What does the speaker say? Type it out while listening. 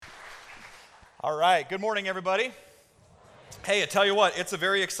All right, good morning, everybody. Hey, I tell you what, it's a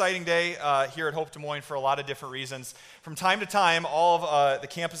very exciting day here at Hope Des Moines for a lot of different reasons. From time to time, all of the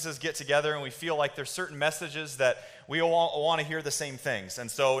campuses get together and we feel like there's certain messages that we all want to hear the same things. And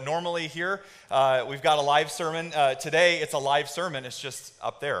so normally here, we've got a live sermon. Today, it's a live sermon. It's just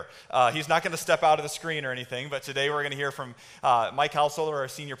up there. He's not going to step out of the screen or anything, but today we're going to hear from Mike Householder, our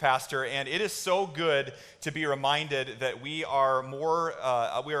senior pastor. And it is so good to be reminded that we are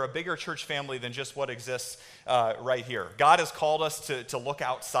a bigger church family than just what exists right here. God has called us to look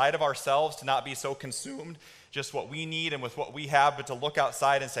outside of ourselves, to not be so consumed just what we need and with what we have, but to look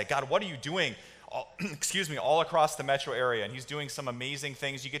outside and say, God, what are you doing all across the metro area? And he's doing some amazing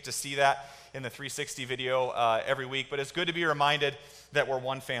things. You get to see that in the 360 video every week, but it's good to be reminded that we're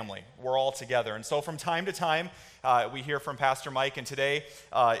one family. We're all together. And so from time to time, we hear from Pastor Mike, and today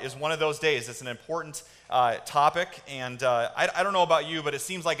is one of those days. It's an important topic, and I don't know about you, but it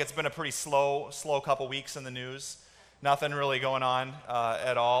seems like it's been a pretty slow couple weeks in the news. Nothing really going on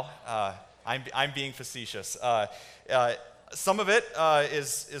at all. I'm being facetious. Some of it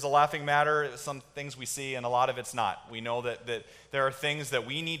is a laughing matter, some things we see, and a lot of it's not. We know that there are things that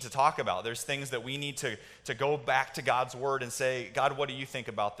we need to talk about. There's things that we need to go back to God's Word and say, God, what do you think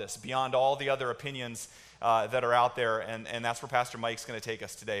about this? Beyond all the other opinions that are out there, and that's where Pastor Mike's going to take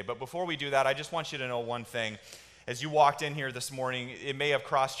us today. But before we do that, I just want you to know one thing. As you walked in here this morning, it may have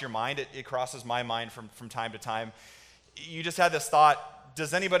crossed your mind. It crosses my mind from time to time. You just had this thought,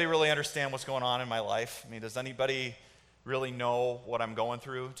 does anybody really understand what's going on in my life? I mean, does anybody really know what I'm going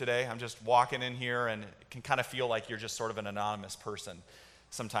through today? I'm just walking in here and it can kind of feel like you're just sort of an anonymous person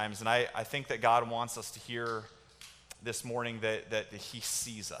sometimes. And I think that God wants us to hear this morning that he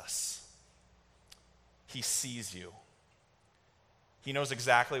sees us. He sees you. He knows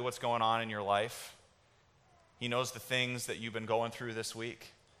exactly what's going on in your life. He knows the things that you've been going through this week.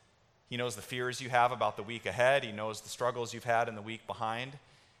 He knows the fears you have about the week ahead. He knows the struggles you've had in the week behind.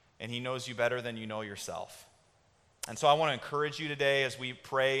 And he knows you better than you know yourself. And so I want to encourage you today as we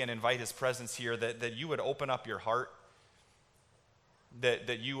pray and invite his presence here that you would open up your heart,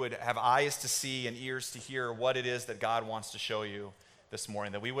 that you would have eyes to see and ears to hear what it is that God wants to show you this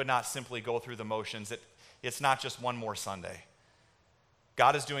morning, that we would not simply go through the motions. It's not just one more Sunday.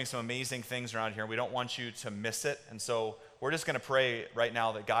 God is doing some amazing things around here, and we don't want you to miss it. And so we're just going to pray right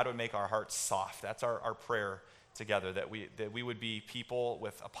now that God would make our hearts soft. That's our prayer together, that we would be people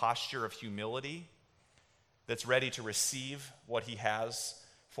with a posture of humility that's ready to receive what he has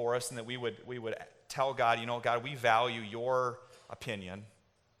for us, and that we would tell God, you know, God, we value your opinion,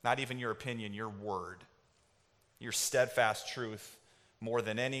 not even your opinion, your word, your steadfast truth more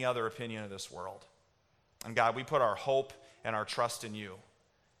than any other opinion of this world. And God, we put our hope and our trust in you,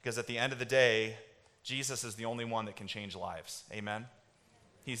 because at the end of the day, Jesus is the only one that can change lives. Amen?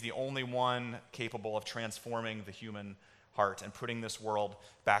 He's the only one capable of transforming the human heart and putting this world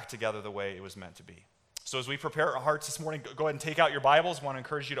back together the way it was meant to be. So as we prepare our hearts this morning, go ahead and take out your Bibles. I want to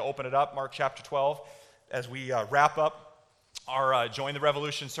encourage you to open it up, Mark chapter 12. As we wrap up our Join the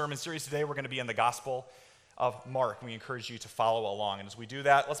Revolution sermon series today, we're going to be in the Gospel of Mark. And we encourage you to follow along. And as we do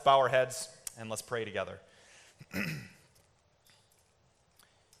that, let's bow our heads and let's pray together.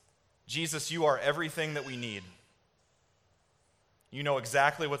 Jesus, you are everything that we need. You know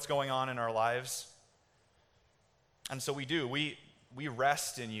exactly what's going on in our lives. And so we do. We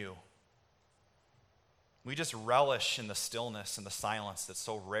rest in you. We just relish in the stillness and the silence that's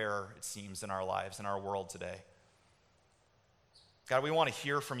so rare, it seems, in our lives, in our world today. God, we want to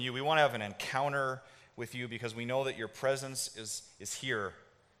hear from you. We want to have an encounter with you because we know that your presence is here.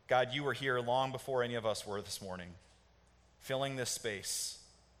 God, you were here long before any of us were this morning, filling this space.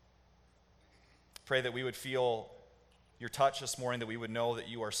 Pray that we would feel your touch this morning, that we would know that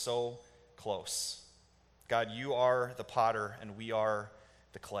you are so close. God, you are the potter and we are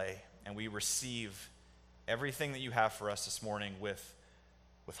the clay, and we receive everything that you have for us this morning with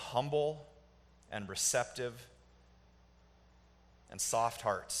humble and receptive and soft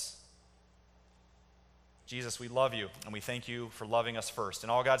hearts. Jesus, we love you, and we thank you for loving us first.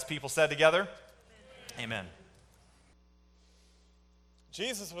 And all God's people said together, Amen.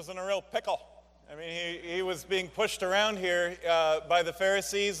 Jesus was in a real pickle. I mean, he was being pushed around here by the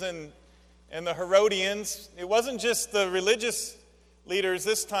Pharisees and the Herodians. It wasn't just the religious leaders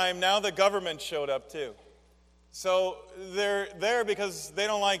this time. Now the government showed up too. So they're there because they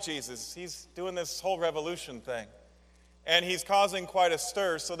don't like Jesus. He's doing this whole revolution thing. And he's causing quite a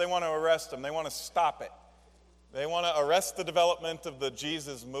stir, so they want to arrest him. They want to stop it. They want to arrest the development of the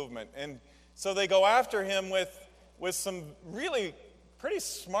Jesus movement. And so they go after him with some really pretty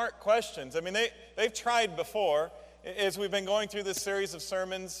smart questions. I mean, they've tried before, as we've been going through this series of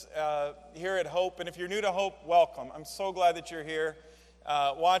sermons here at Hope. And if you're new to Hope, welcome. I'm so glad that you're here.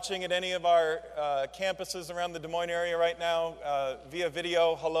 Watching at any of our campuses around the Des Moines area right now via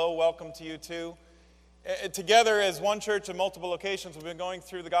video, hello, welcome to you too. Together as one church in multiple locations, we've been going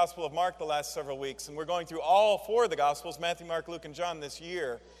through the Gospel of Mark the last several weeks, and we're going through all four of the Gospels, Matthew, Mark, Luke, and John, this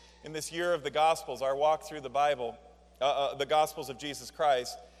year, in this year of the Gospels, our walk through the Bible, the Gospels of Jesus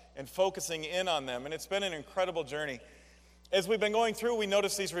Christ, and focusing in on them. And it's been an incredible journey. As we've been going through, we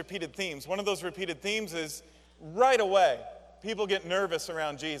notice these repeated themes. One of those repeated themes is right away, people get nervous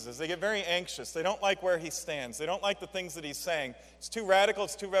around Jesus. They get very anxious. They don't like where he stands. They don't like the things that he's saying. It's too radical,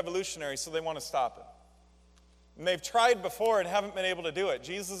 it's too revolutionary, so they want to stop it. And they've tried before and haven't been able to do it.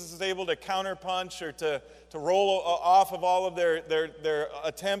 Jesus is able to counterpunch or to roll off of all of their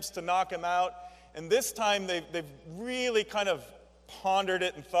attempts to knock him out. And this time they've really kind of pondered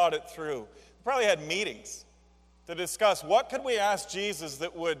it and thought it through. They probably had meetings to discuss what could we ask Jesus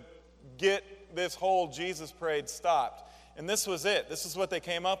that would get this whole Jesus parade stopped. And this was it. This is what they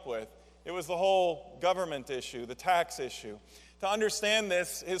came up with. It was the whole government issue, the tax issue. To understand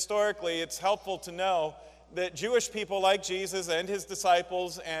this historically, it's helpful to know that Jewish people like Jesus and his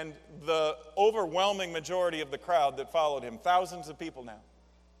disciples and the overwhelming majority of the crowd that followed him, thousands of people now,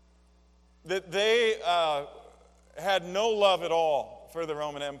 that they had no love at all for the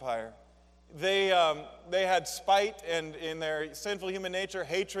Roman Empire. They had spite and in their sinful human nature,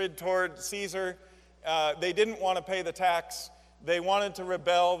 hatred toward Caesar. They didn't want to pay the tax. They wanted to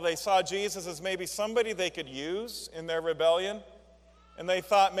rebel. They saw Jesus as maybe somebody they could use in their rebellion. And they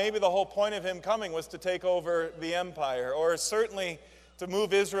thought maybe the whole point of him coming was to take over the empire, or certainly to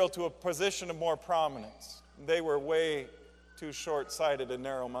move Israel to a position of more prominence. They were way too short-sighted and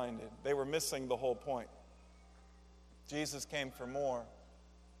narrow-minded. They were missing the whole point. Jesus came for more.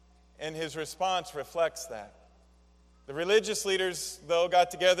 And his response reflects that. The religious leaders, though,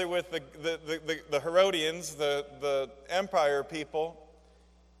 got together with the Herodians, the empire people,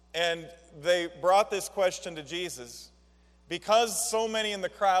 and they brought this question to Jesus. Because so many in the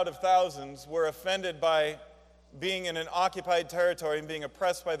crowd of thousands were offended by being in an occupied territory and being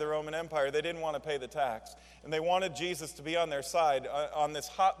oppressed by the Roman Empire, they didn't want to pay the tax. And they wanted Jesus to be on their side on this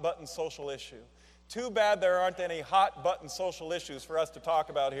hot-button social issue. Too bad there aren't any hot-button social issues for us to talk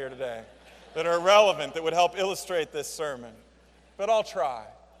about here today that are relevant, that would help illustrate this sermon. But I'll try.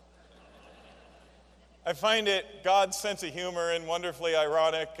 I find it God's sense of humor and wonderfully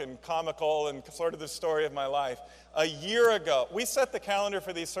ironic and comical and sort of the story of my life. A year ago, we set the calendar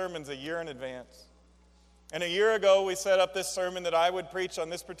for these sermons a year in advance. And a year ago, we set up this sermon that I would preach on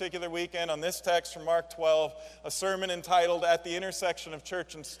this particular weekend on this text from Mark 12, a sermon entitled At the Intersection of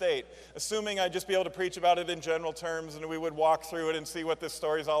Church and State, assuming I'd just be able to preach about it in general terms and we would walk through it and see what this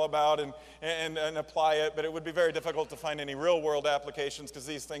story is all about and apply it. But it would be very difficult to find any real-world applications because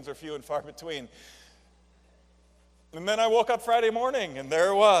these things are few and far between. And then I woke up Friday morning, and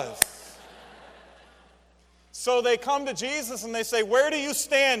there it was. So they come to Jesus, and they say, where do you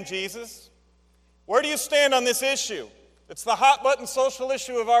stand, Jesus? Where do you stand on this issue? It's the hot-button social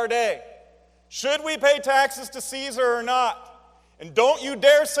issue of our day. Should we pay taxes to Caesar or not? And don't you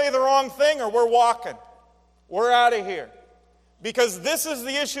dare say the wrong thing, or we're walking. We're out of here. Because this is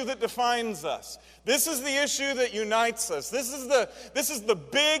the issue that defines us. This is the issue that unites us. This is the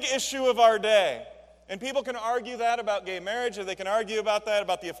big issue of our day. And people can argue that about gay marriage, or they can argue about that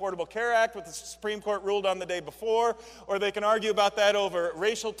about the Affordable Care Act, what the Supreme Court ruled on the day before, or they can argue about that over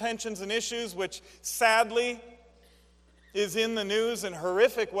racial tensions and issues, which sadly is in the news in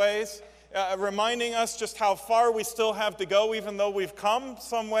horrific ways, reminding us just how far we still have to go, even though we've come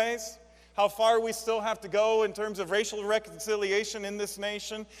some ways. How far we still have to go in terms of racial reconciliation in this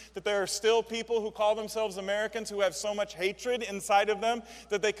nation, that there are still people who call themselves Americans who have so much hatred inside of them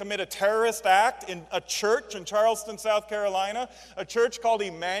that they commit a terrorist act in a church in Charleston, South Carolina, a church called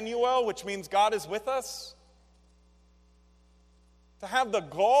Emmanuel, which means God is with us. To have the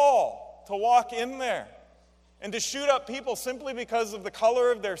gall to walk in there and to shoot up people simply because of the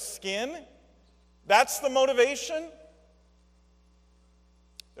color of their skin, that's the motivation.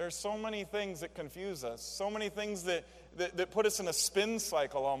 There are so many things that confuse us, so many things that put us in a spin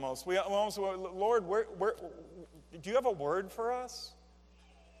cycle almost. We almost, Lord, do you have a word for us?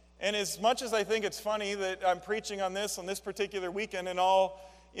 And as much as I think it's funny that I'm preaching on this particular weekend and all,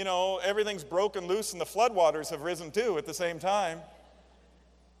 everything's broken loose and the floodwaters have risen too at the same time,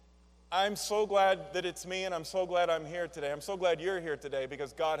 I'm so glad that it's me and I'm so glad I'm here today. I'm so glad you're here today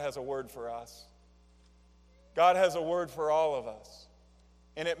because God has a word for us. God has a word for all of us.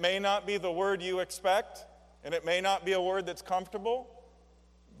 And it may not be the word you expect, and it may not be a word that's comfortable,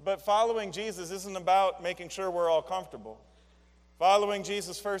 But following Jesus isn't about making sure we're all comfortable. Following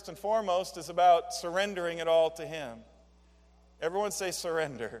Jesus first and foremost is about surrendering it all to Him. Everyone say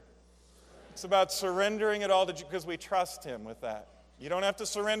surrender. It's about surrendering it all to, because we trust Him with that. You don't have to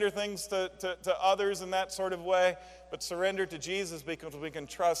surrender things to others in that sort of way, but surrender to Jesus because we can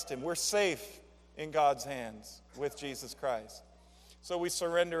trust Him. We're safe in God's hands with Jesus Christ. So we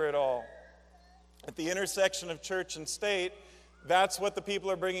surrender it all. At the intersection of church and state, that's what the people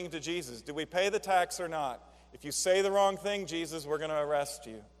are bringing to Jesus. Do we pay the tax or not? If you say the wrong thing, Jesus, we're going to arrest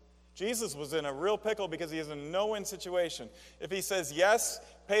you. Jesus was in a real pickle because he is in a no-win situation. If he says, yes,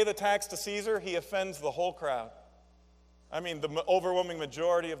 pay the tax to Caesar, he offends the whole crowd. I mean, the overwhelming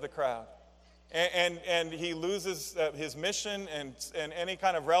majority of the crowd. And he loses his mission and any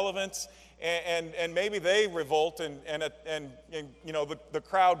kind of relevance. And maybe they revolt and you know, the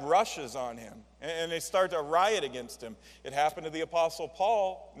crowd rushes on him. And they start to riot against him. It happened to the Apostle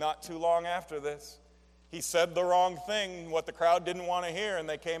Paul not too long after this. He said the wrong thing, what the crowd didn't want to hear, and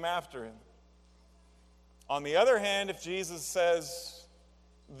they came after him. On the other hand, if Jesus says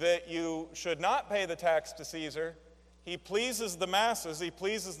that you should not pay the tax to Caesar, he pleases the masses, he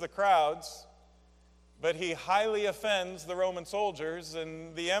pleases the crowds, but he highly offends the Roman soldiers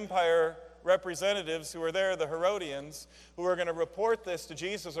and the empire representatives who are there, the Herodians, who are going to report this to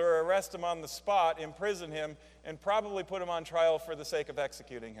Jesus or arrest him on the spot, imprison him, and probably put him on trial for the sake of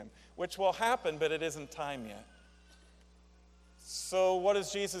executing him, which will happen, but it isn't time yet. So what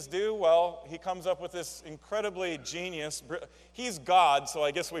does Jesus do? Well, he comes up with this incredibly genius. He's God, so I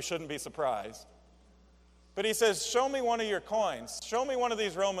guess we shouldn't be surprised. But he says, show me one of your coins. Show me one of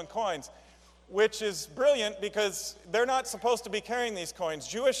these Roman coins, which is brilliant because they're not supposed to be carrying these coins.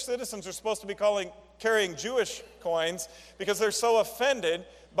 Jewish citizens are supposed to be carrying Jewish coins because they're so offended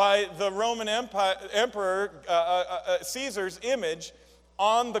by the Roman Emperor Caesar's image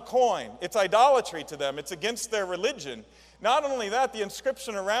on the coin. It's idolatry to them. It's against their religion. Not only that, the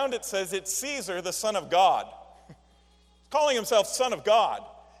inscription around it says it's Caesar, the Son of God. Calling himself Son of God.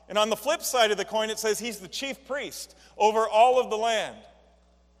 And on the flip side of the coin, it says he's the chief priest over all of the land.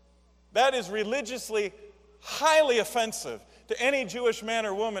 That is religiously highly offensive to any Jewish man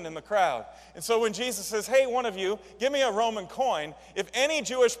or woman in the crowd. And so when Jesus says, hey, one of you, give me a Roman coin, if any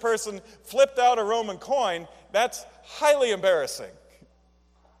Jewish person flipped out a Roman coin, that's highly embarrassing.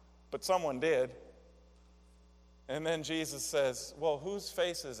 But someone did. And then Jesus says, well, whose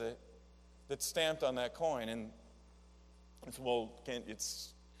face is it that's stamped on that coin? And it's, well,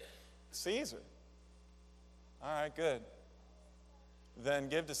 it's Caesar. All right, good. Then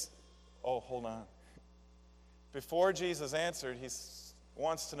give to... Oh, hold on. Before Jesus answered, he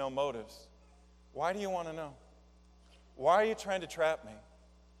wants to know motives. Why do you want to know? Why are you trying to trap me?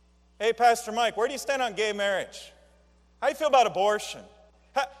 Hey, Pastor Mike, where do you stand on gay marriage? How do you feel about abortion?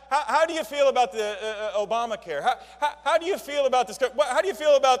 How do you feel about the Obamacare? How do you feel about this? How do you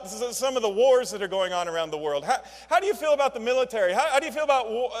feel about some of the wars that are going on around the world? How do you feel about the military? How do you feel about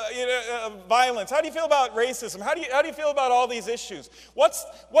violence? How do you feel about racism? How do you feel about all these issues? What's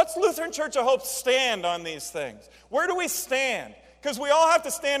Lutheran Church of Hope's stand on these things? Where do we stand? Because we all have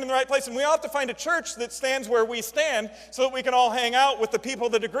to stand in the right place, and we all have to find a church that stands where we stand so that we can all hang out with the people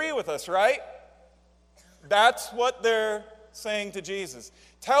that agree with us, right? That's what they're saying to Jesus.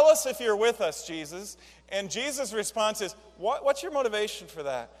 Tell us if you're with us, Jesus. And Jesus' response is, what's your motivation for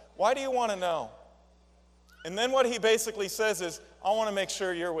that? Why do you want to know? And then what he basically says is, I want to make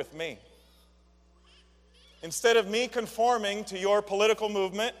sure you're with me. Instead of me conforming to your political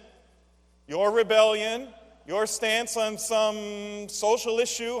movement, your rebellion, your stance on some social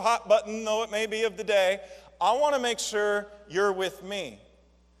issue, hot button though it may be of the day, I want to make sure you're with me.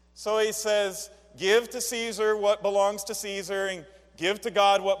 So he says, give to Caesar what belongs to Caesar, and give to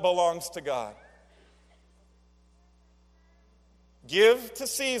God what belongs to God. Give to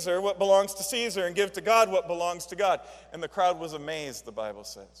Caesar what belongs to Caesar, and give to God what belongs to God. And the crowd was amazed, the Bible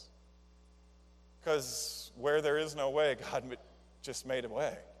says. Because where there is no way, God just made a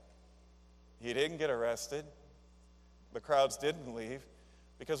way. He didn't get arrested. The crowds didn't leave.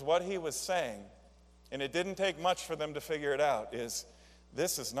 Because what he was saying, and it didn't take much for them to figure it out, is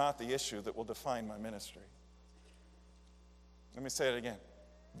this is not the issue that will define my ministry. Let me say it again.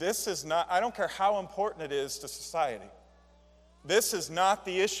 This is not, I don't care how important it is to society. This is not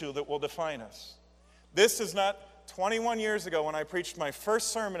the issue that will define us. This is not, 21 years ago when I preached my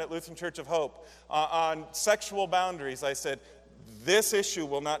first sermon at Lutheran Church of Hope on sexual boundaries, I said, this issue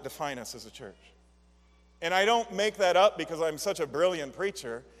will not define us as a church. And I don't make that up because I'm such a brilliant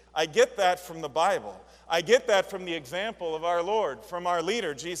preacher. I get that from the Bible. I get that from the example of our Lord, from our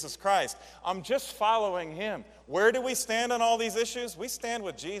leader, Jesus Christ. I'm just following him. Where do we stand on all these issues? We stand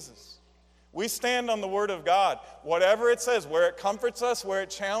with Jesus. We stand on the Word of God, whatever it says, where it comforts us, where it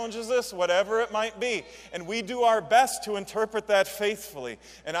challenges us, whatever it might be. And we do our best to interpret that faithfully.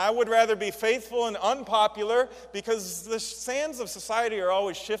 And I would rather be faithful and unpopular because the sands of society are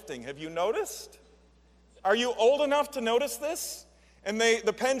always shifting. Have you noticed? Are you old enough to notice this? And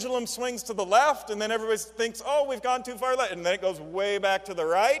the pendulum swings to the left, and then everybody thinks, oh, we've gone too far left. And then it goes way back to the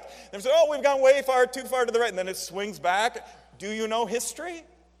right. And they say, oh, we've gone too far to the right. And then it swings back. Do you know history?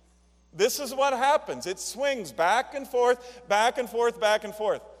 This is what happens. It swings back and forth, back and forth, back and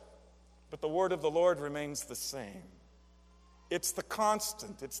forth. But the word of the Lord remains the same. It's the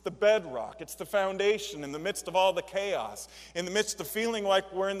constant. It's the bedrock. It's the foundation in the midst of all the chaos, in the midst of feeling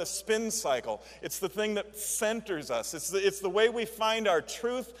like we're in the spin cycle. It's the thing that centers us. It's the way we find our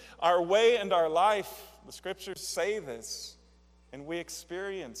truth, our way, and our life. The scriptures say this, and we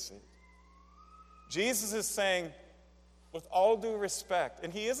experience it. Jesus is saying, with all due respect,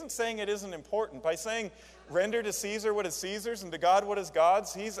 and he isn't saying it isn't important. By saying, render to Caesar what is Caesar's and to God what is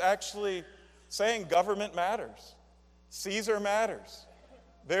God's, he's actually saying government matters. Caesar matters.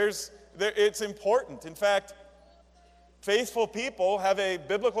 It's important. In fact, faithful people have a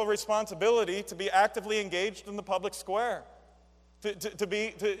biblical responsibility to be actively engaged in the public square.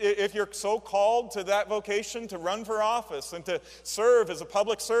 If you're so called to that vocation, to run for office and to serve as a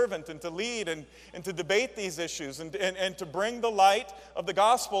public servant and to lead and to debate these issues and to bring the light of the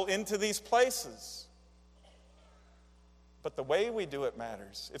gospel into these places. But the way we do it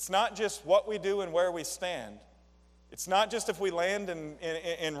matters. It's not just what we do and where we stand. It's not just if we land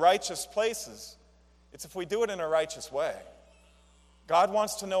in righteous places. It's if we do it in a righteous way. God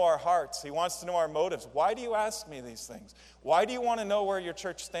wants to know our hearts. He wants to know our motives. Why do you ask me these things? Why do you want to know where your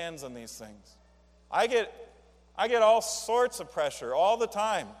church stands on these things? I get all sorts of pressure all the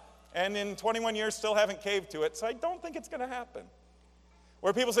time. And in 21 years still haven't caved to it, so I don't think it's going to happen.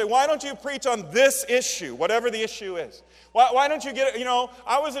 Where people say, why don't you preach on this issue, whatever the issue is? Why don't you get it?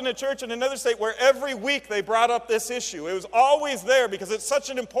 I was in a church in another state where every week they brought up this issue. It was always there because it's such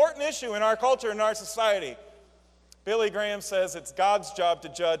an important issue in our culture and our society. Billy Graham says it's God's job to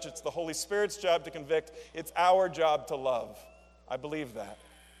judge, it's the Holy Spirit's job to convict, it's our job to love. I believe that.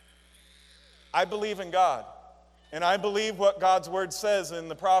 I believe in God. And I believe what God's word says in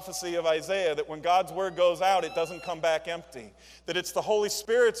the prophecy of Isaiah, that when God's word goes out, it doesn't come back empty. That it's the Holy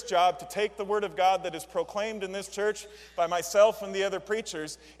Spirit's job to take the word of God that is proclaimed in this church by myself and the other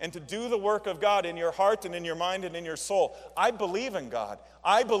preachers and to do the work of God in your heart and in your mind and in your soul. I believe in God.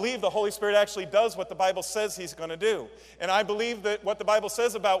 I believe the Holy Spirit actually does what the Bible says he's going to do. And I believe that what the Bible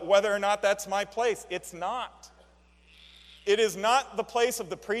says about whether or not that's my place, it's not. It is not the place of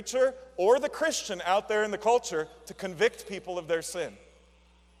the preacher or the Christian out there in the culture to convict people of their sin.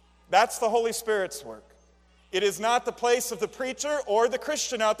 That's the Holy Spirit's work. It is not the place of the preacher or the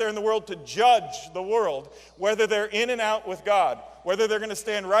Christian out there in the world to judge the world, whether they're in and out with God, whether they're going to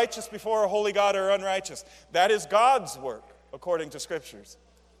stand righteous before a holy God or unrighteous. That is God's work, according to Scriptures.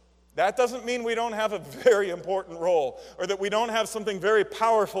 That doesn't mean we don't have a very important role or that we don't have something very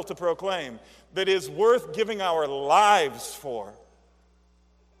powerful to proclaim that is worth giving our lives for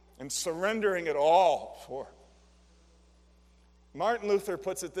and surrendering it all for. Martin Luther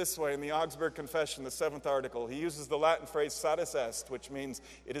puts it this way in the Augsburg Confession, the 7th article. He uses the Latin phrase satis est, which means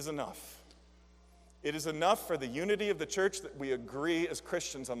it is enough. It is enough for the unity of the church that we agree as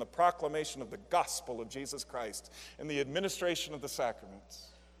Christians on the proclamation of the gospel of Jesus Christ and the administration of the sacraments.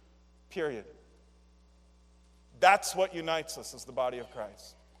 Period. That's what unites us as the body of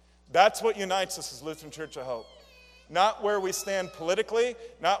Christ. That's what unites us as Lutheran Church of Hope. Not where we stand politically,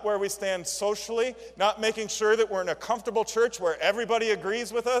 not where we stand socially, not making sure that we're in a comfortable church where everybody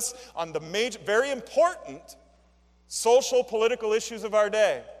agrees with us on the major, very important social, political issues of our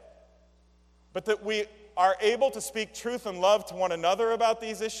day. But that we are able to speak truth and love to one another about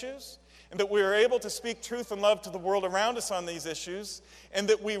these issues, and that we are able to speak truth and love to the world around us on these issues, and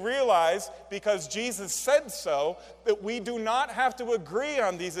that we realize, because Jesus said so, that we do not have to agree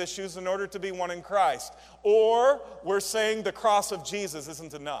on these issues in order to be one in Christ. Or we're saying the cross of Jesus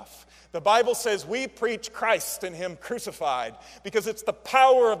isn't enough. The Bible says we preach Christ and Him crucified because it's the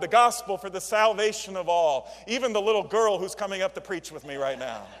power of the gospel for the salvation of all. Even the little girl who's coming up to preach with me right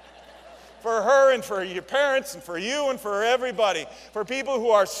now. For her and for your parents and for you and for everybody. For people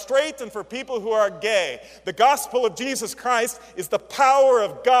who are straight and for people who are gay. The gospel of Jesus Christ is the power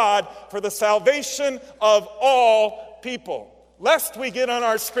of God for the salvation of all people. Lest we get on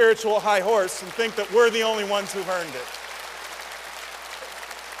our spiritual high horse and think that we're the only ones who've earned it.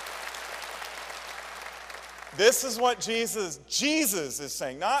 This is what Jesus is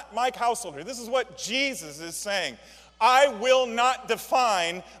saying, not Mike Householder. This is what Jesus is saying. I will not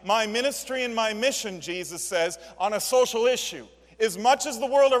define my ministry and my mission, Jesus says, on a social issue, as much as the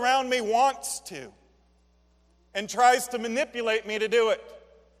world around me wants to and tries to manipulate me to do it.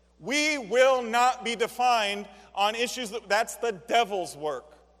 We will not be defined on issues that's the devil's work.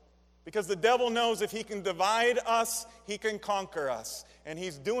 Because the devil knows if he can divide us, he can conquer us. And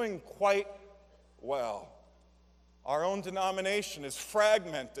he's doing quite well. Our own denomination is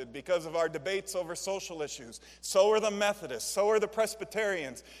fragmented because of our debates over social issues. So are the Methodists. So are the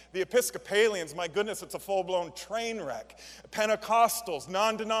Presbyterians. The Episcopalians, my goodness, it's a full-blown train wreck. Pentecostals,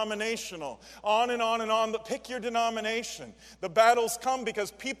 non-denominational, on and on and on. Pick your denomination. The battles come because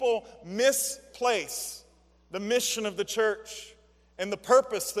people misplace the mission of the church and the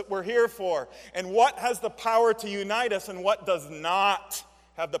purpose that we're here for, and what has the power to unite us and what does not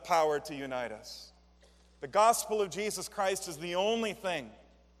have the power to unite us. The gospel of Jesus Christ is the only thing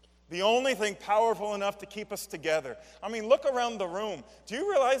powerful enough to keep us together. I mean, look around the room. Do you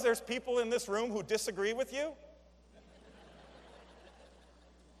realize there's people in this room who disagree with you?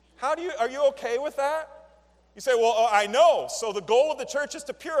 Are you okay with that? You say, well, I know, so the goal of the church is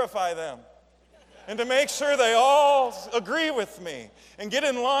to purify them and to make sure they all agree with me and get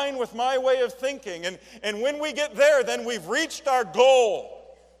in line with my way of thinking. And when we get there, then we've reached our goal.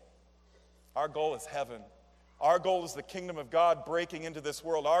 Our goal is heaven. Our goal is the kingdom of God breaking into this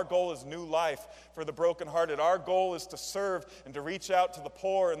world. Our goal is new life for the brokenhearted. Our goal is to serve and to reach out to the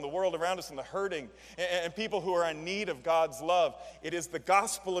poor and the world around us and the hurting and people who are in need of God's love. It is the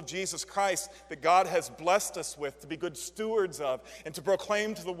gospel of Jesus Christ that God has blessed us with to be good stewards of and to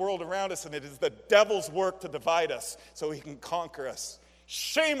proclaim to the world around us. And it is the devil's work to divide us so he can conquer us.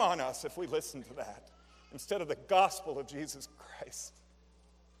 Shame on us if we listen to that instead of the gospel of Jesus Christ.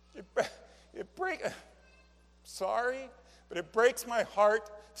 Sorry, but it breaks my heart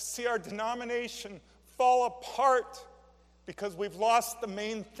to see our denomination fall apart because we've lost the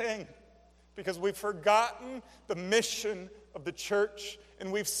main thing, because we've forgotten the mission of the church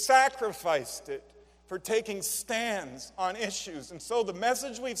and we've sacrificed it for taking stands on issues. And so the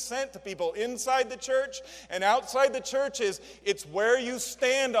message we've sent to people inside the church and outside the church is it's where you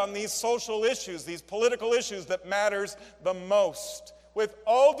stand on these social issues, these political issues that matters the most. With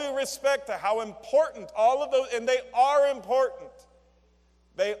all due respect to how important all of those, and they are important,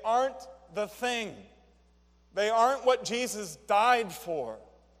 they aren't the thing. They aren't what Jesus died for.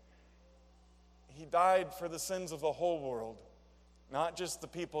 He died for the sins of the whole world, not just the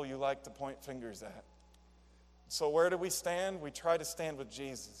people you like to point fingers at. So where do we stand? We try to stand with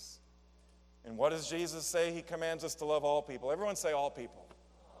Jesus. And what does Jesus say? He commands us to love all people. Everyone say all people.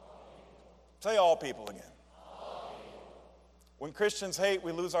 Say all people again. When Christians hate,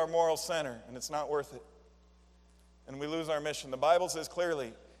 we lose our moral center, and it's not worth it. And we lose our mission. The Bible says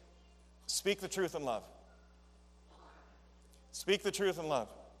clearly, speak the truth in love. Speak the truth in love.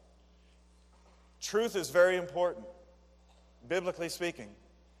 Truth is very important, biblically speaking,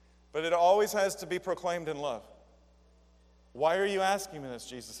 but it always has to be proclaimed in love. Why are you asking me this,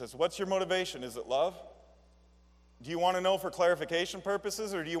 Jesus says? What's your motivation? Is it love? Do you want to know for clarification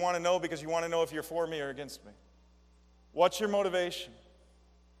purposes, or do you want to know because you want to know if you're for me or against me? What's your motivation?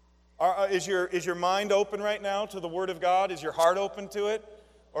 Is your mind open right now to the Word of God? Is your heart open to it?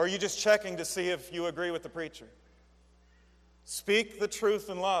 Or are you just checking to see if you agree with the preacher? Speak the truth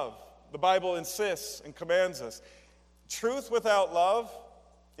in love. The Bible insists and commands us. Truth without love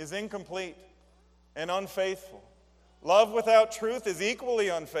is incomplete and unfaithful. Love without truth is equally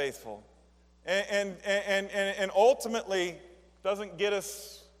unfaithful and ultimately doesn't get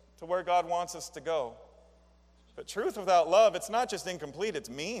us to where God wants us to go. But truth without love, it's not just incomplete, it's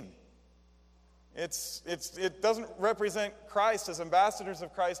mean. It doesn't represent Christ as ambassadors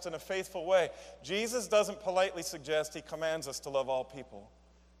of Christ in a faithful way. Jesus doesn't politely suggest, he commands us to love all people.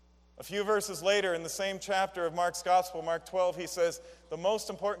 A few verses later in the same chapter of Mark's Gospel, Mark 12, he says, the most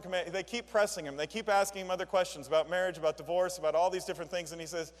important command, they keep pressing him. They keep asking him other questions about marriage, about divorce, about all these different things. And he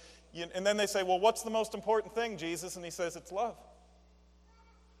says, and then they say, well, what's the most important thing, Jesus? And he says, it's love.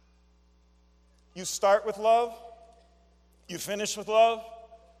 You start with love, you finish with love,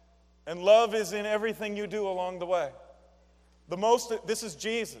 and love is in everything you do along the way. This is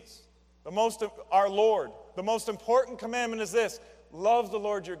Jesus, our Lord. The most important commandment is this: love the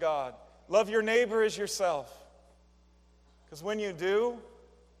Lord your God. Love your neighbor as yourself. Because when you do,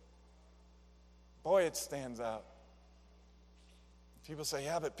 boy, it stands out. People say,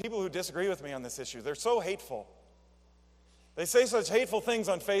 yeah, but people who disagree with me on this issue, they're so hateful. They say such hateful things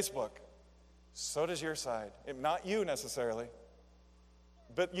on Facebook. So does your side. Not you necessarily.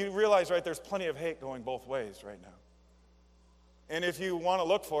 But you realize, right, there's plenty of hate going both ways right now. And if you want to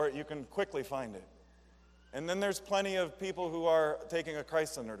look for it, you can quickly find it. And then there's plenty of people who are taking a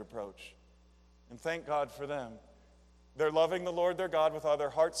Christ-centered approach. And thank God for them. They're loving the Lord their God with all their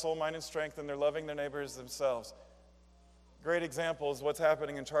heart, soul, mind, and strength, and they're loving their neighbors themselves. Great example is what's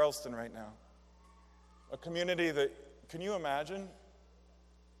happening in Charleston right now. A community that, can you imagine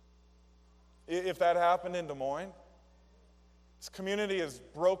if that happened in Des Moines? This community is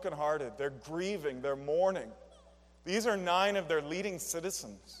brokenhearted. They're grieving. They're mourning. These are 9 of their leading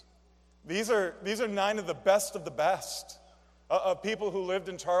citizens. These are 9 of the best of people who lived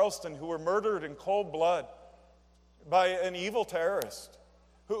in Charleston who were murdered in cold blood by an evil terrorist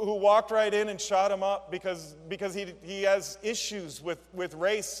who walked right in and shot him up because he has issues with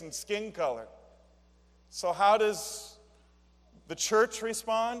race and skin color. So how does the church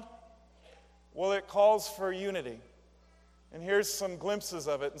respond? Well, it calls for unity. And here's some glimpses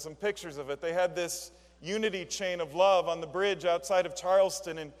of it and some pictures of it. They had this unity chain of love on the bridge outside of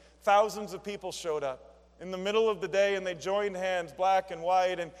Charleston, and thousands of people showed up in the middle of the day, and they joined hands, black and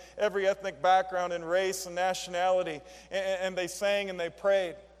white, and every ethnic background and race and nationality, and they sang and they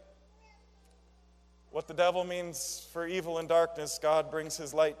prayed. What the devil means for evil and darkness, God brings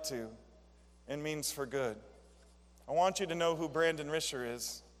his light to and means for good. I want you to know who Brandon Risher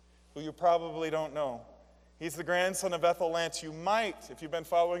is, who you probably don't know. He's the grandson of Ethel Lance. You might, if you've been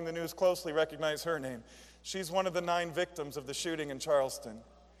following the news closely, recognize her name. She's one of the 9 victims of the shooting in Charleston.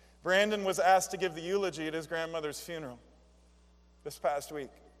 Brandon was asked to give the eulogy at his grandmother's funeral this past week.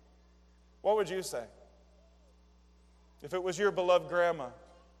 What would you say? If it was your beloved grandma,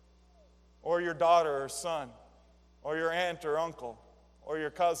 or your daughter or son, or your aunt or uncle, or your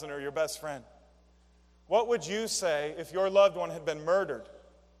cousin or your best friend, what would you say if your loved one had been murdered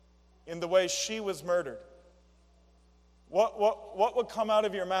in the way she was murdered? What would come out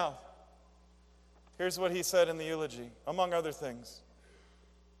of your mouth? Here's what he said in the eulogy, among other things.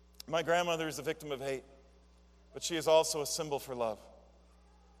 My grandmother is a victim of hate, but she is also a symbol for love.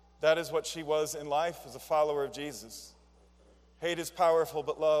 That is what she was in life as a follower of Jesus. Hate is powerful,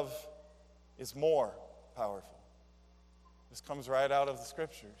 but love is more powerful. This comes right out of the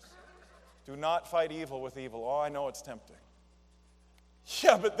scriptures. Do not fight evil with evil. Oh, I know it's tempting.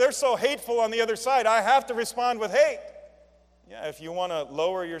 Yeah, but they're so hateful on the other side. I have to respond with hate. Yeah, if you want to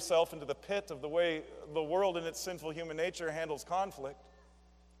lower yourself into the pit of the way the world in its sinful human nature handles conflict,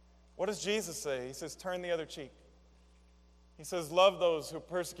 what does Jesus say? He says, turn the other cheek. He says, love those who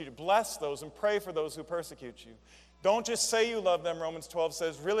persecute you. Bless those and pray for those who persecute you. Don't just say you love them, Romans 12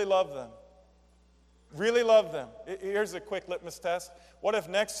 says. Really love them. Really love them. Here's a quick litmus test. What if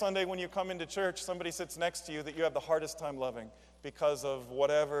next Sunday when you come into church, somebody sits next to you that you have the hardest time loving because of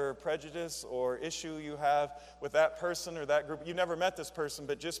whatever prejudice or issue you have with that person or that group? You never met this person,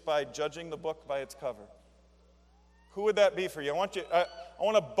 but just by judging the book by its cover. Who would that be for you? I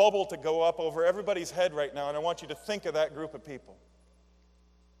want a bubble to go up over everybody's head right now, and I want you to think of that group of people.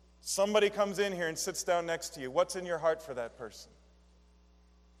 Somebody comes in here and sits down next to you. What's in your heart for that person?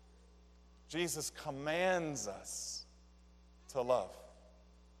 Jesus commands us to love.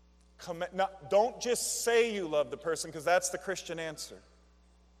 Don't just say you love the person, because that's the Christian answer.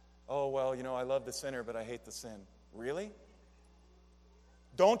 Oh, well, I love the sinner, but I hate the sin. Really?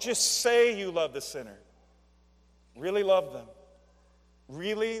 Don't just say you love the sinner. Really love them.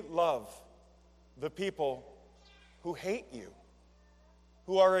 Really love the people who hate you,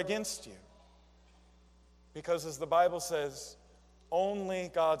 who are against you. Because as the Bible says,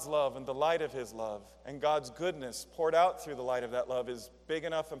 only God's love and the light of his love and God's goodness poured out through the light of that love is big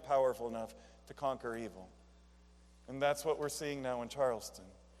enough and powerful enough to conquer evil. And that's what we're seeing now in Charleston,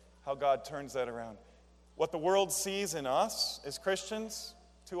 how God turns that around. What the world sees in us as Christians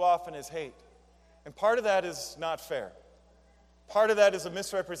too often is hate. And part of that is not fair. Part of that is a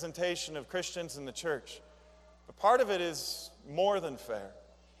misrepresentation of Christians in the church. But part of it is more than fair.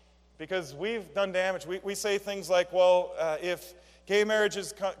 Because we've done damage. We say things like, well, if gay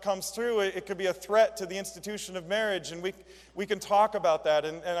marriages comes through, it could be a threat to the institution of marriage, and we can talk about that,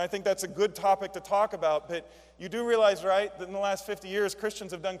 and I think that's a good topic to talk about. But you do realize, right, that in the last 50 years,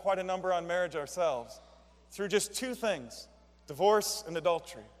 Christians have done quite a number on marriage ourselves through just 2 things, divorce and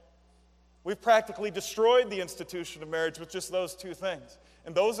adultery. We've practically destroyed the institution of marriage with just those 2 things,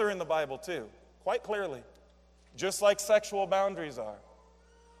 and those are in the Bible too, quite clearly, just like sexual boundaries are.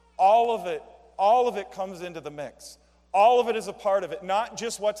 All of it comes into the mix. All of it is a part of it, not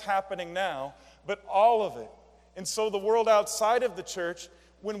just what's happening now, but all of it. And so the world outside of the church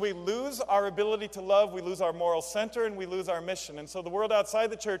when we lose our ability to love, we lose our moral center and we lose our mission. And so the world outside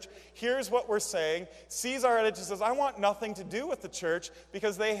the church hears what we're saying, sees our attitude, says, I want nothing to do with the church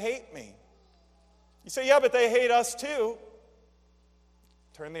because they hate me. You say, yeah, but they hate us too.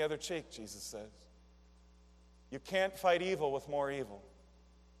 Turn the other cheek, Jesus says. You can't fight evil with more evil.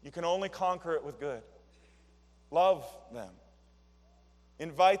 You can only conquer it with good. Love them.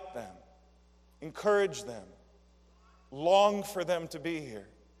 Invite them. Encourage them. Long for them to be here.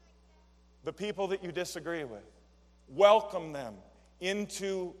 The people that you disagree with, welcome them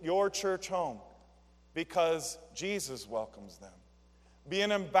into your church home because Jesus welcomes them. Be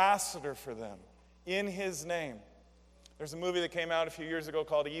an ambassador for them in His name. There's a movie that came out a few years ago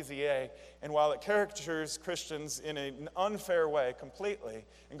called Easy A, and while it caricatures Christians in an unfair way completely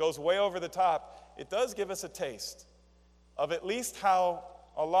and goes way over the top, it does give us a taste of at least how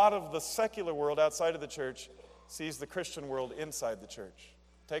a lot of the secular world outside of the church sees the Christian world inside the church.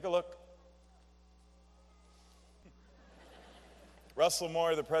 Take a look. Russell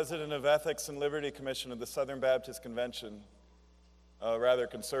Moore, the president of Ethics and Liberty Commission of the Southern Baptist Convention, a rather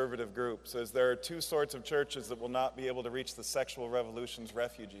conservative group, says there are two sorts of churches that will not be able to reach the sexual revolution's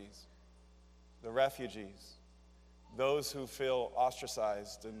refugees. The refugees, those who feel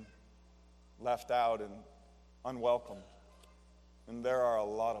ostracized and left out and unwelcome. And there are a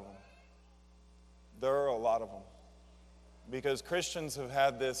lot of them. There are a lot of them. Because Christians have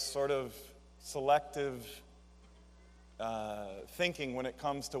had this sort of selective thinking when it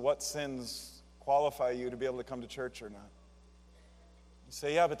comes to what sins qualify you to be able to come to church or not. You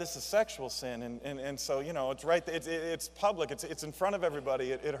say, yeah, but this is sexual sin, and so, you know, it's right, it's public, it's in front of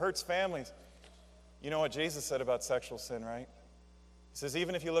everybody, it hurts families. You know what Jesus said about sexual sin, right? He says,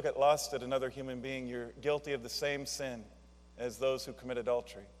 even if you look at lust at another human being, you're guilty of the same sin as those who commit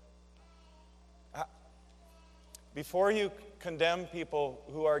adultery. Before you condemn people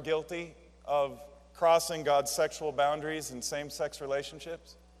who are guilty of crossing God's sexual boundaries in same-sex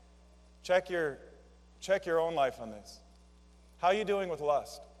relationships, check your own life on this. How are you doing with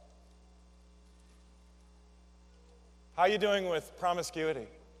lust? How are you doing with promiscuity?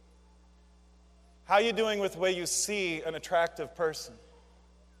 How are you doing with the way you see an attractive person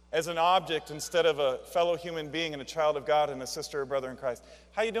as an object instead of a fellow human being and a child of God and a sister or brother in Christ?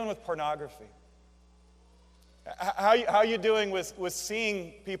 How are you doing with pornography? How are you doing with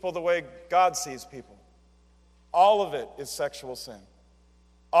seeing people the way God sees people? All of it is sexual sin.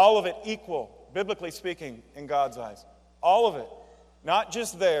 All of it equal, biblically speaking, in God's eyes. All of it. Not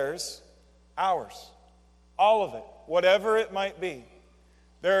just theirs, ours. All of it. Whatever it might be.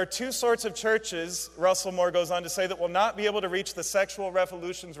 There are two sorts of churches, Russell Moore goes on to say, that will not be able to reach the sexual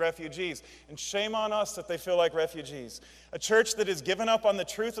revolution's refugees. And shame on us that they feel like refugees. A church that has given up on the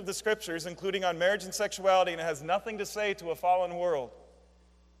truth of the Scriptures, including on marriage and sexuality, and has nothing to say to a fallen world.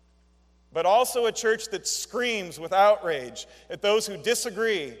 But also a church that screams with outrage at those who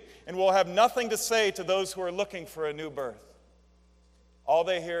disagree and will have nothing to say to those who are looking for a new birth. All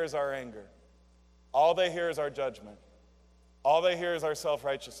they hear is our anger. All they hear is our judgment. All they hear is our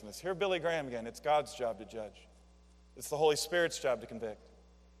self-righteousness. Hear Billy Graham again. It's God's job to judge. It's the Holy Spirit's job to convict.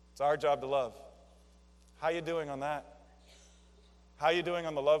 It's our job to love. How are you doing on that? How are you doing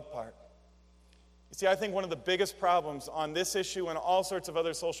on the love part? You see, I think one of the biggest problems on this issue and all sorts of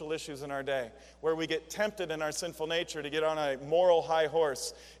other social issues in our day, where we get tempted in our sinful nature to get on a moral high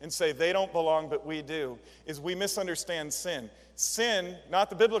horse and say they don't belong but we do, is we misunderstand sin. Sin, not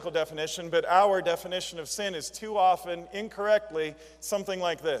the biblical definition, but our definition of sin is too often, incorrectly, something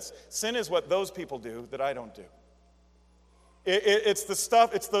like this. Sin is what those people do that I don't do. It's the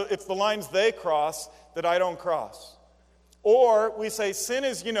stuff, it's the lines they cross that I don't cross. Or we say sin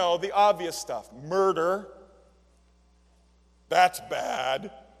is, the obvious stuff. Murder. That's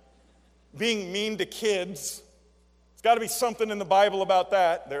bad. Being mean to kids. There's got to be something in the Bible about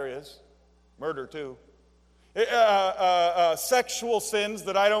that. There is. Murder, too. Sexual sins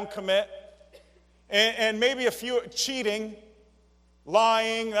that I don't commit. And maybe a few, cheating,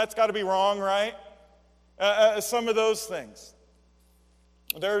 lying, that's got to be wrong, right? Some of those things.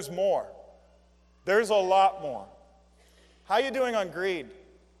 There's more. There's a lot more. How are you doing on greed?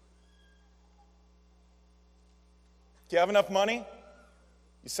 Do you have enough money?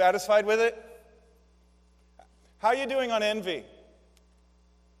 You satisfied with it? How are you doing on envy?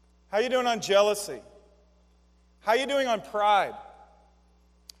 How are you doing on jealousy? How are you doing on pride?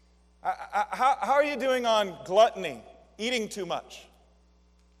 How are you doing on gluttony, eating too much?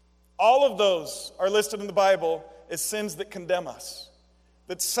 All of those are listed in the Bible as sins that condemn us,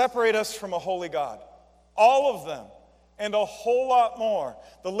 that separate us from a holy God. All of them. and a whole lot more.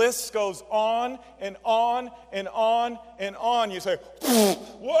 The list goes on and on and on and on. You say,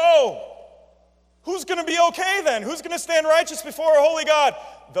 whoa! Who's going to be okay then? Who's going to stand righteous before a holy God?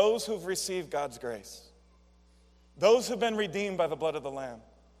 Those who've received God's grace. Those who've been redeemed by the blood of the Lamb.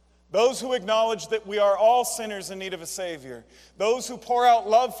 Those who acknowledge that we are all sinners in need of a Savior. Those who pour out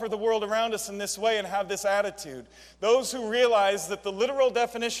love for the world around us in this way and have this attitude. Those who realize that the literal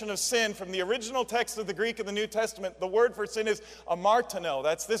definition of sin from the original text of the Greek of the New Testament, the word for sin is amartano.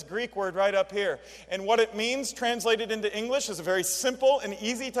 That's this Greek word right up here. And what it means, translated into English, is a very simple and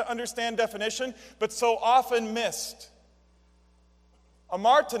easy to understand definition, but so often missed.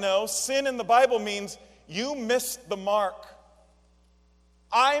 Amartano, sin in the Bible means you missed the mark.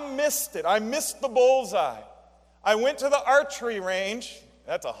 I missed it. I missed the bullseye. I went to the archery range.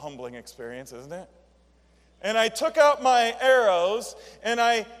 That's a humbling experience, isn't it? And I took out my arrows, and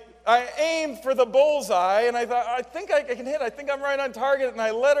I aimed for the bullseye, and I thought, I think I can hit. I think I'm right on target, and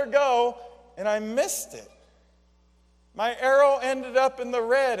I let her go, and I missed it. My arrow ended up in the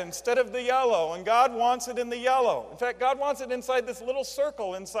red instead of the yellow, and God wants it in the yellow. In fact, God wants it inside this little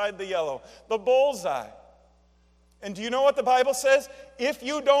circle inside the yellow, the bullseye. And do you know what the Bible says? If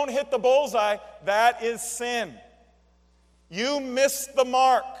you don't hit the bullseye, that is sin. You missed the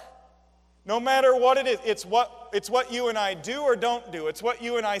mark. No matter what it is, it's what you and I do or don't do. It's what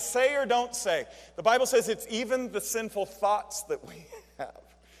you and I say or don't say. The Bible says it's even the sinful thoughts that we have.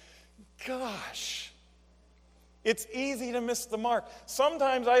 Gosh. It's easy to miss the mark.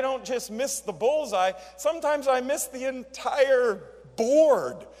 Sometimes I don't just miss the bullseye. Sometimes I miss the entire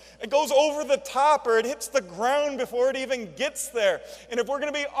board. It goes over the top, or it hits the ground before it even gets there. And if we're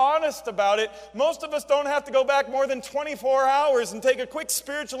going to be honest about it, most of us don't have to go back more than 24 hours and take a quick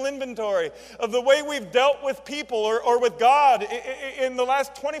spiritual inventory of the way we've dealt with people or with God in the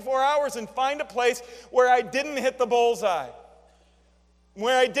last 24 hours and find a place where I didn't hit the bullseye,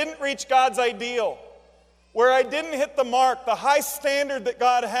 where I didn't reach God's ideal, where I didn't hit the mark, the high standard that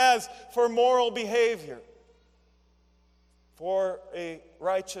God has for moral behavior, for a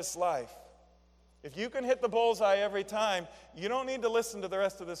righteous life. If you can hit the bullseye every time, you don't need to listen to the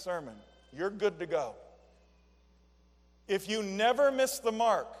rest of the sermon. You're good to go. If you never miss the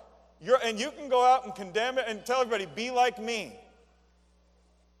mark, and you can go out and condemn it and tell everybody, be like me.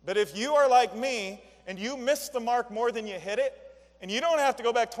 But if you are like me and you miss the mark more than you hit it, and you don't have to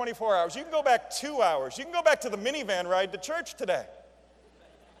go back 24 hours, you can go back 2 hours. You can go back to the minivan ride to church today.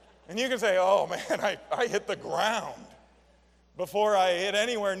 And you can say, oh man, I hit the ground before I hit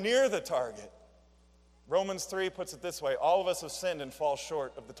anywhere near the target. Romans 3 puts it this way: all of us have sinned and fall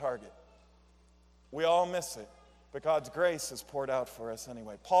short of the target. We all miss it, but God's grace is poured out for us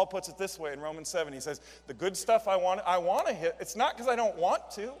anyway. Paul puts it this way in Romans 7. He says, the good stuff I want to hit. It's not because I don't want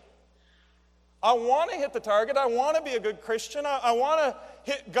to. I want to hit the target. I want to be a good Christian. I want to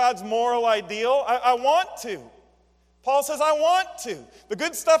hit God's moral ideal. I want to. Paul says, I want to. The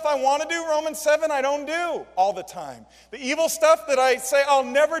good stuff I want to do, Romans 7, I don't do all the time. The evil stuff that I say I'll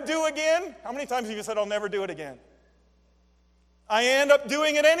never do again, how many times have you said I'll never do it again? I end up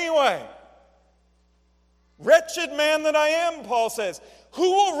doing it anyway. Wretched man that I am, Paul says. Who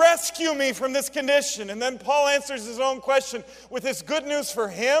will rescue me from this condition? And then Paul answers his own question with this good news for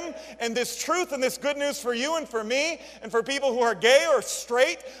him and this truth and this good news for you and for me and for people who are gay or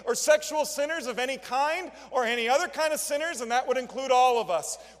straight or sexual sinners of any kind or any other kind of sinners, and that would include all of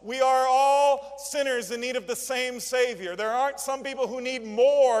us. We are all sinners in need of the same Savior. There aren't some people who need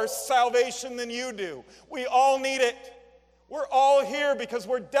more salvation than you do. We all need it. We're all here because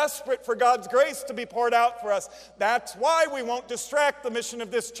we're desperate for God's grace to be poured out for us. That's why we won't distract the mission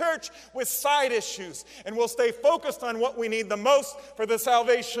of this church with side issues. And we'll stay focused on what we need the most for the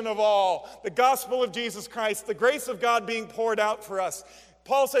salvation of all. The gospel of Jesus Christ, the grace of God being poured out for us.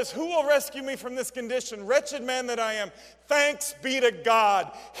 Paul says, who will rescue me from this condition? Wretched man that I am. Thanks be to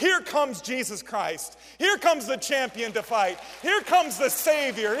God. Here comes Jesus Christ. Here comes the champion to fight. Here comes the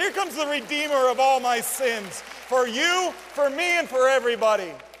Savior. Here comes the Redeemer of all my sins. For you, for me, and for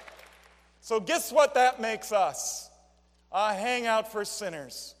everybody. So guess what that makes us? A hangout for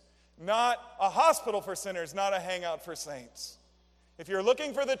sinners. Not a hospital for sinners, not a hangout for saints. If you're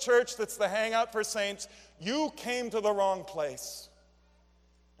looking for the church that's the hangout for saints, you came to the wrong place.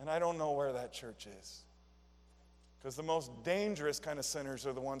 And I don't know where that church is. Because the most dangerous kind of sinners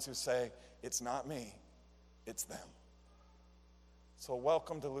are the ones who say, it's not me, it's them. So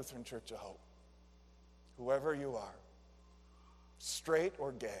welcome to Lutheran Church of Hope. Whoever you are, straight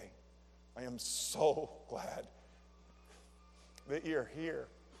or gay, I am so glad that you're here.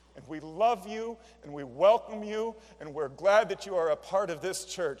 And we love you, and we welcome you, and we're glad that you are a part of this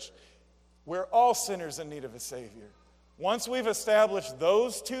church. We're all sinners in need of a Savior. Once we've established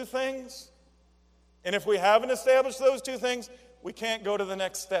those two things, and if we haven't established those two things, we can't go to the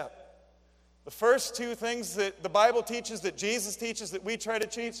next step. The first two things that the Bible teaches, that Jesus teaches, that we try to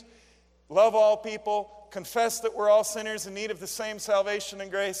teach: love all people, confess that we're all sinners in need of the same salvation and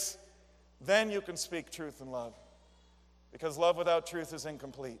grace. Then you can speak truth and love. Because love without truth is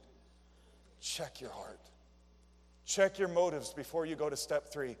incomplete. Check your heart. Check your motives before you go to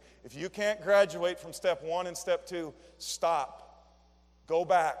step 3. If you can't graduate from step 1 and step 2, stop. Go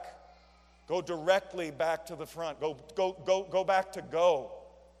back. Go directly back to the front. Go back to go.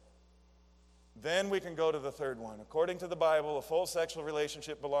 Then we can go to the third one. According to the Bible, a full sexual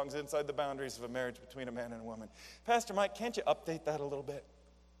relationship belongs inside the boundaries of a marriage between a man and a woman. Pastor Mike, can't you update that a little bit?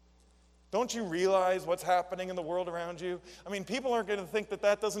 Don't you realize what's happening in the world around you? I mean, people aren't going to think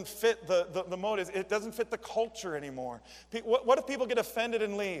that doesn't fit the motives. It doesn't fit the culture anymore. What if people get offended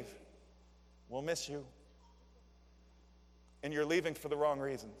and leave? We'll miss you. And you're leaving for the wrong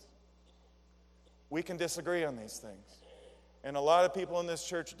reasons. We can disagree on these things. And a lot of people in this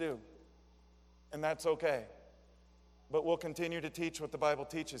church do. And that's okay. But we'll continue to teach what the Bible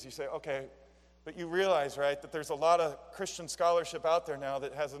teaches. You say, okay, but you realize, right, that there's a lot of Christian scholarship out there now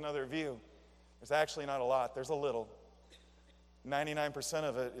that has another view. There's actually not a lot. There's a little. 99%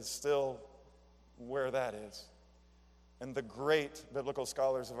 of it is still where that is. And the great biblical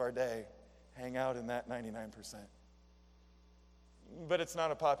scholars of our day hang out in that 99%. But it's not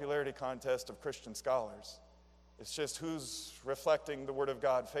a popularity contest of Christian scholars. It's just who's reflecting the Word of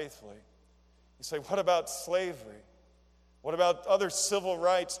God faithfully. You say, what about slavery? What about other civil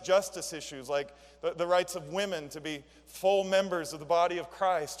rights, justice issues, like the rights of women to be full members of the body of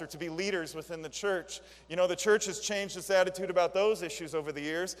Christ or to be leaders within the church? You know, the church has changed its attitude about those issues over the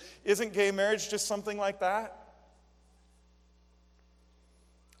years. Isn't gay marriage just something like that?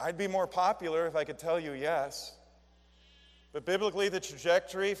 I'd be more popular if I could tell you yes. But biblically, the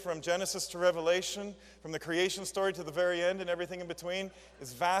trajectory from Genesis to Revelation, from the creation story to the very end and everything in between,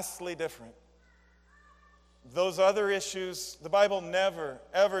 is vastly different. Those other issues, the Bible never,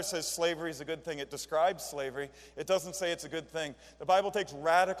 ever says slavery is a good thing. It describes slavery. It doesn't say it's a good thing. The Bible takes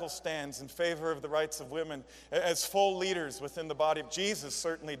radical stands in favor of the rights of women as full leaders within the body. Jesus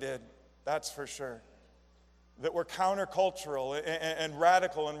certainly did, that's for sure. That we're countercultural and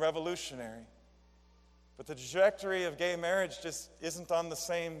radical and revolutionary. But the trajectory of gay marriage just isn't on the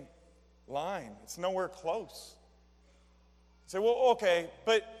same line. It's nowhere close. You say, well, okay,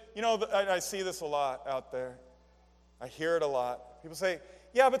 but you know, I see this a lot out there. I hear it a lot. People say,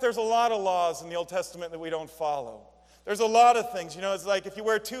 yeah, but there's a lot of laws in the Old Testament that we don't follow. There's a lot of things. You know, it's like if you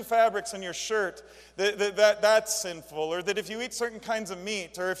wear 2 fabrics in your shirt, that's sinful. Or that if you eat certain kinds of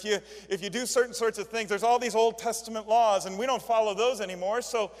meat, or if you do certain sorts of things, there's all these Old Testament laws, and we don't follow those anymore.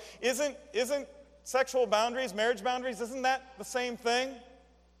 So isn't sexual boundaries, marriage boundaries, isn't that the same thing?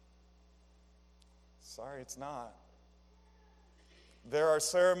 Sorry, it's not. There are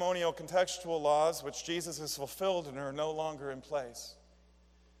ceremonial contextual laws which Jesus has fulfilled and are no longer in place.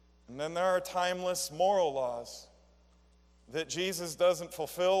 And then there are timeless moral laws that Jesus doesn't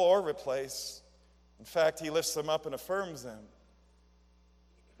fulfill or replace. In fact, he lifts them up and affirms them,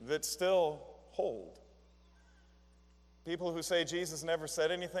 that still hold. People who say Jesus never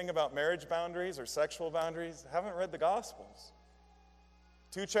said anything about marriage boundaries or sexual boundaries haven't read the Gospels.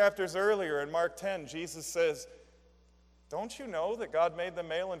 2 chapters earlier in Mark 10, Jesus says, don't you know that God made them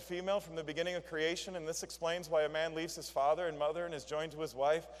male and female from the beginning of creation, and this explains why a man leaves his father and mother and is joined to his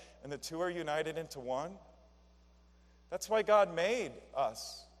wife, and the two are united into one? That's why God made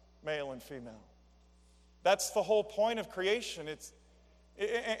us male and female. That's the whole point of creation.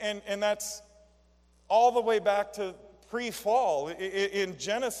 And that's all the way back to pre-fall in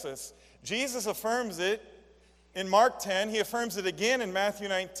Genesis. Jesus affirms it in Mark 10. He affirms it again in Matthew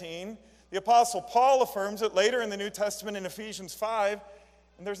 19. The Apostle Paul affirms it later in the New Testament in Ephesians 5,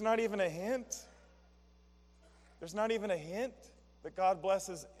 and there's not even a hint. There's not even a hint that God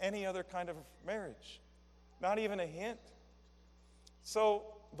blesses any other kind of marriage. Not even a hint. So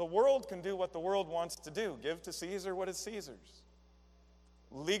the world can do what the world wants to do. Give to Caesar what is Caesar's.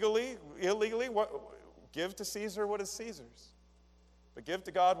 Legally, illegally, give to Caesar what is Caesar's. But give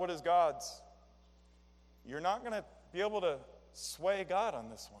to God what is God's. You're not going to be able to sway God on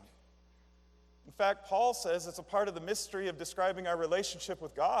this one. In fact, Paul says it's a part of the mystery of describing our relationship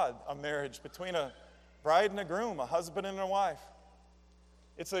with God, a marriage between a bride and a groom, a husband and a wife.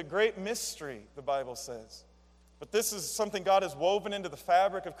 It's a great mystery, the Bible says. But this is something God has woven into the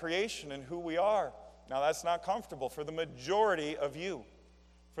fabric of creation and who we are. Now, that's not comfortable for the majority of you.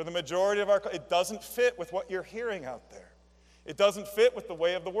 For the majority of it doesn't fit with what you're hearing out there. It doesn't fit with the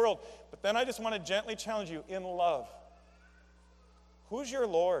way of the world. But then I just want to gently challenge you in love. Who's your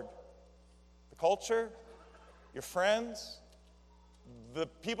Lord? The culture? Your friends? The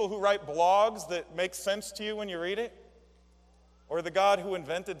people who write blogs that make sense to you when you read it? Or the God who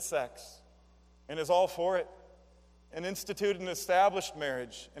invented sex and is all for it and instituted and established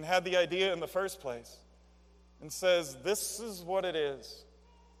marriage and had the idea in the first place and says, this is what it is.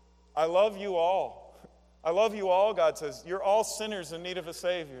 I love you all. I love you all, God says. You're all sinners in need of a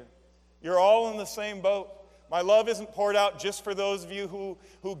Savior. You're all in the same boat. My love isn't poured out just for those of you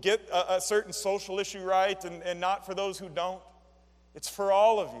who get a certain social issue right and not for those who don't. It's for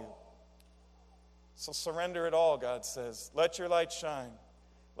all of you. So surrender it all, God says. Let your light shine.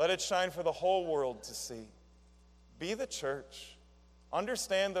 Let it shine for the whole world to see. Be the church.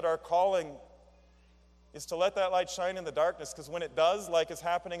 Understand that our calling is to let that light shine in the darkness, because when it does, like is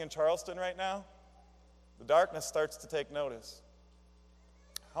happening in Charleston right now, the darkness starts to take notice.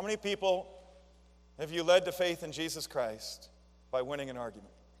 How many people have you led to faith in Jesus Christ by winning an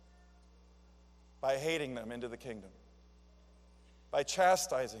argument? By hating them into the kingdom? By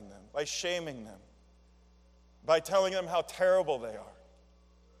chastising them? By shaming them? By telling them how terrible they are?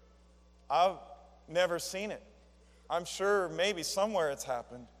 I've never seen it. I'm sure maybe somewhere it's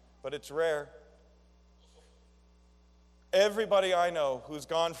happened, but it's rare. Everybody I know who's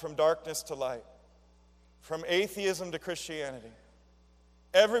gone from darkness to light, from atheism to Christianity,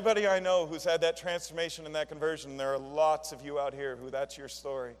 everybody I know who's had that transformation and that conversion, there are lots of you out here who that's your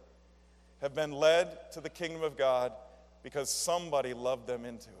story, have been led to the kingdom of God because somebody loved them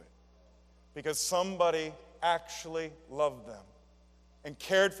into it. Because somebody actually loved them and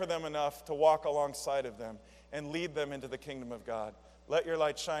cared for them enough to walk alongside of them and lead them into the kingdom of God. Let your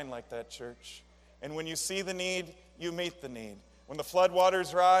light shine like that, church. And when you see the need, you meet the need. When the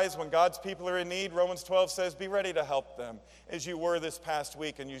floodwaters rise, when God's people are in need, Romans 12 says, be ready to help them, as you were this past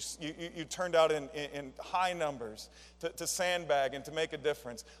week, and you turned out in high numbers to sandbag and to make a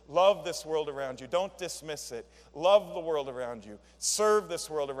difference. Love this world around you. Don't dismiss it. Love the world around you. Serve this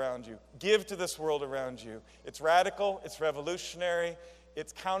world around you. Give to this world around you. It's radical. It's revolutionary.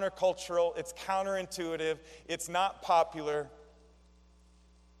 It's countercultural. It's counterintuitive. It's not popular.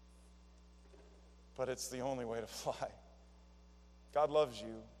 But it's the only way to fly. God loves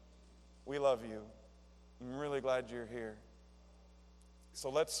you. We love you. I'm really glad you're here. So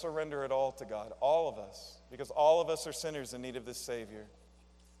let's surrender it all to God, all of us, because all of us are sinners in need of this Savior.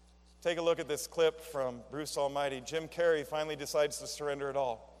 Take a look at this clip from Bruce Almighty. Jim Carrey finally decides to surrender it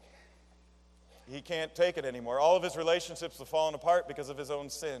all. He can't take it anymore. All of his relationships have fallen apart because of his own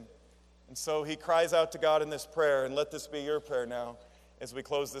sin. And so he cries out to God in this prayer, and let this be your prayer now as we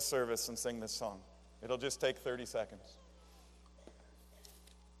close this service and sing this song. It'll just take 30 seconds.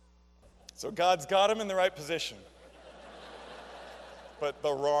 So God's got him in the right position, but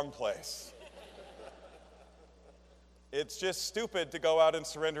the wrong place. It's just stupid to go out and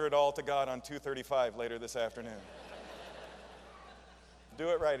surrender it all to God on 2:35 later this afternoon. Do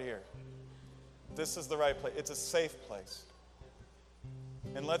it right here. This is the right place. It's a safe place.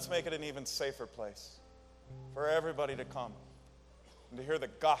 And let's make it an even safer place for everybody to come and to hear the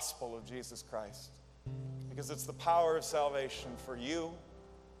gospel of Jesus Christ. Because it's the power of salvation for you,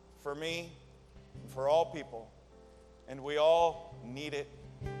 for me, and for all people. And we all need it.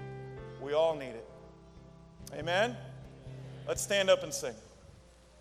 We all need it. Amen? Let's stand up and sing.